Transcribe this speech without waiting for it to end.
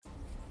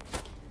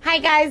Hi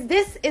guys,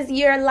 this is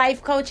your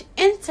life coach,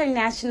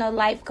 international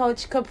life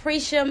coach,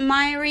 Capricia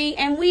Myrie,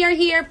 and we are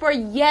here for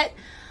yet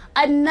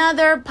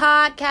another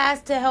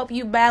podcast to help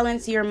you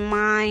balance your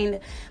mind,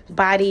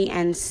 body,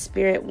 and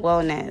spirit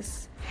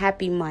wellness.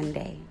 Happy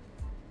Monday.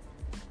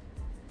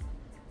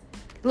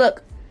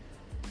 Look,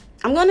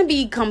 I'm going to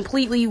be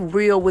completely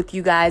real with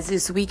you guys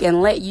this week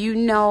and let you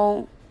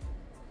know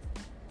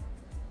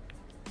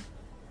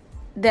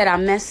that I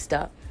messed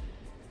up.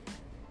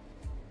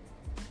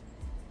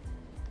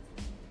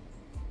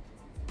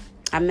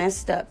 I'm going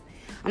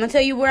to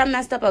tell you where I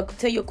messed up. I'll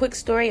tell you a quick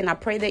story, and I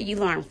pray that you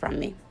learn from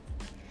me.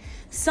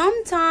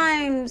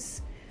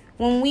 Sometimes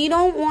when we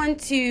don't want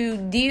to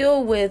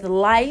deal with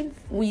life,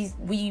 we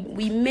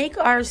make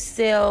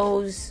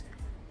ourselves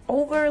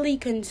overly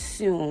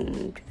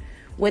consumed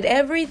with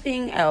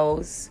everything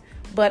else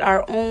but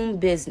our own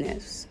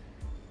business.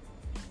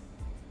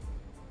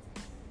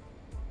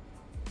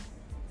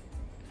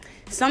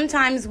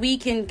 Sometimes we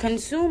can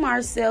consume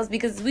ourselves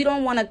because we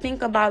don't want to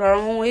think about our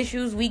own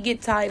issues. We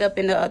get tied up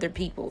into other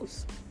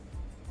people's.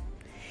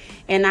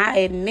 And I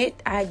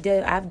admit I've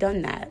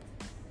done that.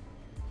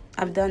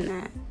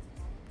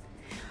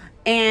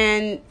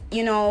 And,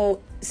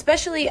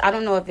 especially, I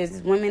don't know if it's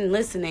women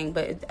listening,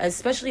 but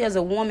especially as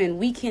a woman,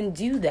 we can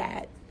do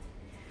that.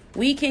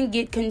 We can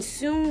get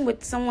consumed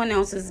with someone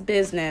else's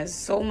business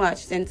so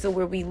much until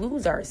where we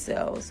lose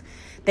ourselves.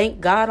 Thank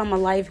God I'm a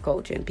life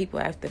coach and people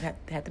have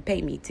to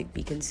pay me to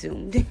be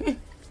consumed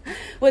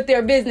with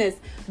their business.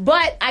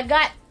 But I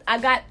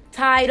got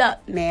tied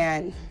up,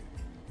 man.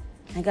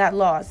 I got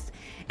lost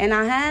and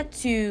I had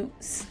to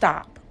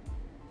stop.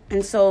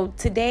 And so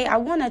today I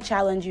want to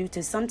challenge you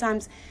to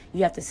sometimes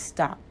you have to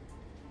stop.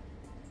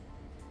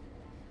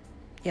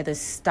 You have to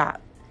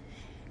stop.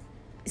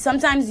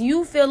 Sometimes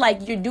you feel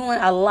like you're doing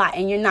a lot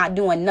and you're not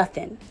doing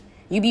nothing.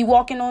 You be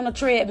walking on a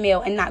treadmill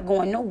and not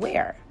going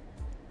nowhere.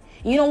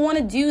 You don't want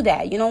to do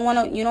that. You don't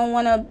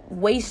want to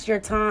waste your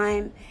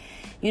time.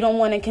 You don't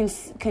want to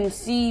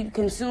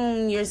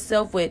consume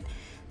yourself with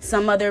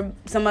some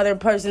other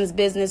person's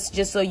business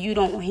just so you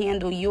don't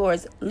handle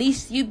yours. At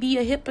least you be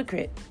a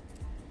hypocrite.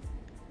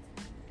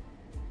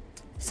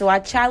 So I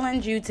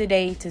challenge you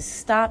today to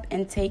stop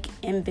and take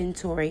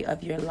inventory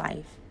of your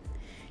life.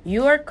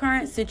 Your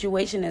current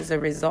situation is a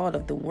result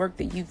of the work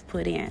that you've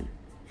put in.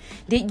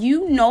 Did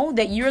you know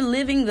that you're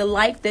living the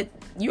life that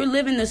you're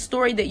living the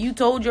story that you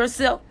told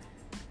yourself?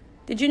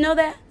 Did you know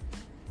that?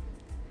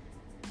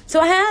 So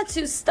I had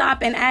to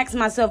stop and ask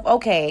myself,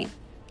 okay,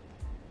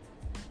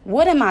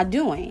 what am I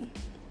doing?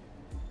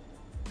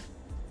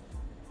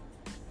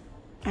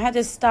 I had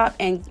to stop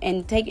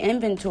and take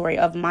inventory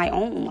of my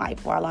own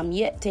life while I'm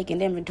yet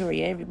taking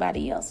inventory of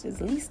everybody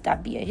else's. At least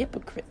I'd be a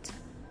hypocrite.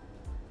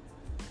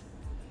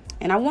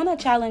 And I want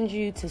to challenge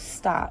you to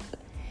stop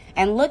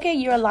and look at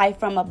your life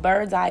from a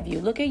bird's eye view.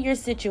 Look at your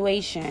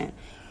situation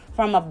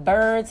from a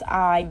bird's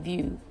eye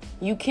view.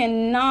 You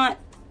cannot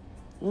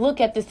look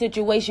at the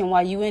situation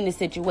while you're in the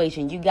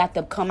situation. You got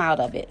to come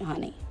out of it,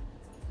 honey.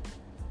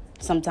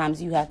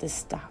 Sometimes you have to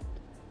stop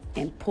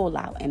and pull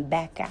out and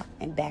back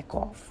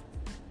off.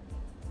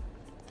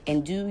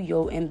 And do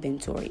your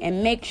inventory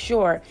and make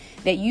sure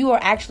that you are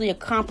actually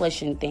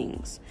accomplishing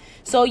things.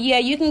 So yeah,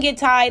 you can get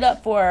tied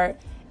up for,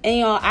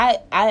 and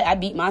I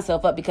beat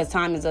myself up because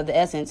time is of the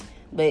essence.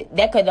 But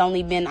that could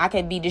only been, I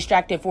could be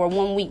distracted for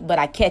 1 week, but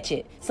I catch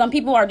it. Some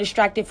people are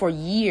distracted for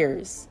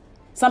years.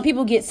 Some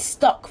people get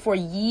stuck for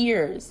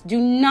years. Do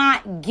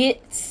not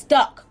get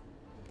stuck.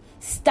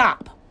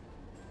 Stop.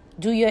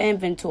 Do your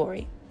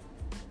inventory.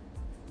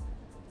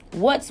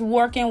 What's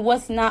working?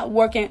 What's not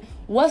working?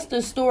 What's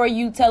the story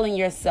you telling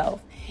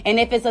yourself? And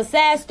if it's a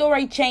sad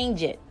story,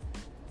 change it.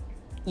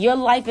 Your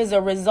life is a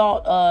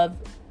result of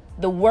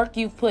the work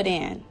you've put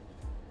in.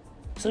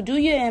 So do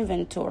your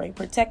inventory.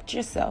 Protect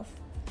yourself.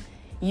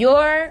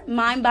 Your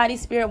mind, body,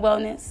 spirit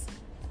wellness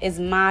is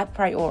my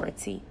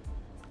priority.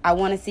 I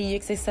want to see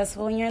you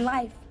successful in your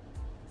life.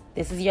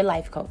 This is your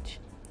life coach.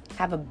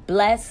 Have a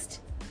blessed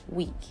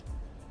week.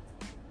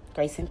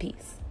 Grace and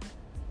peace.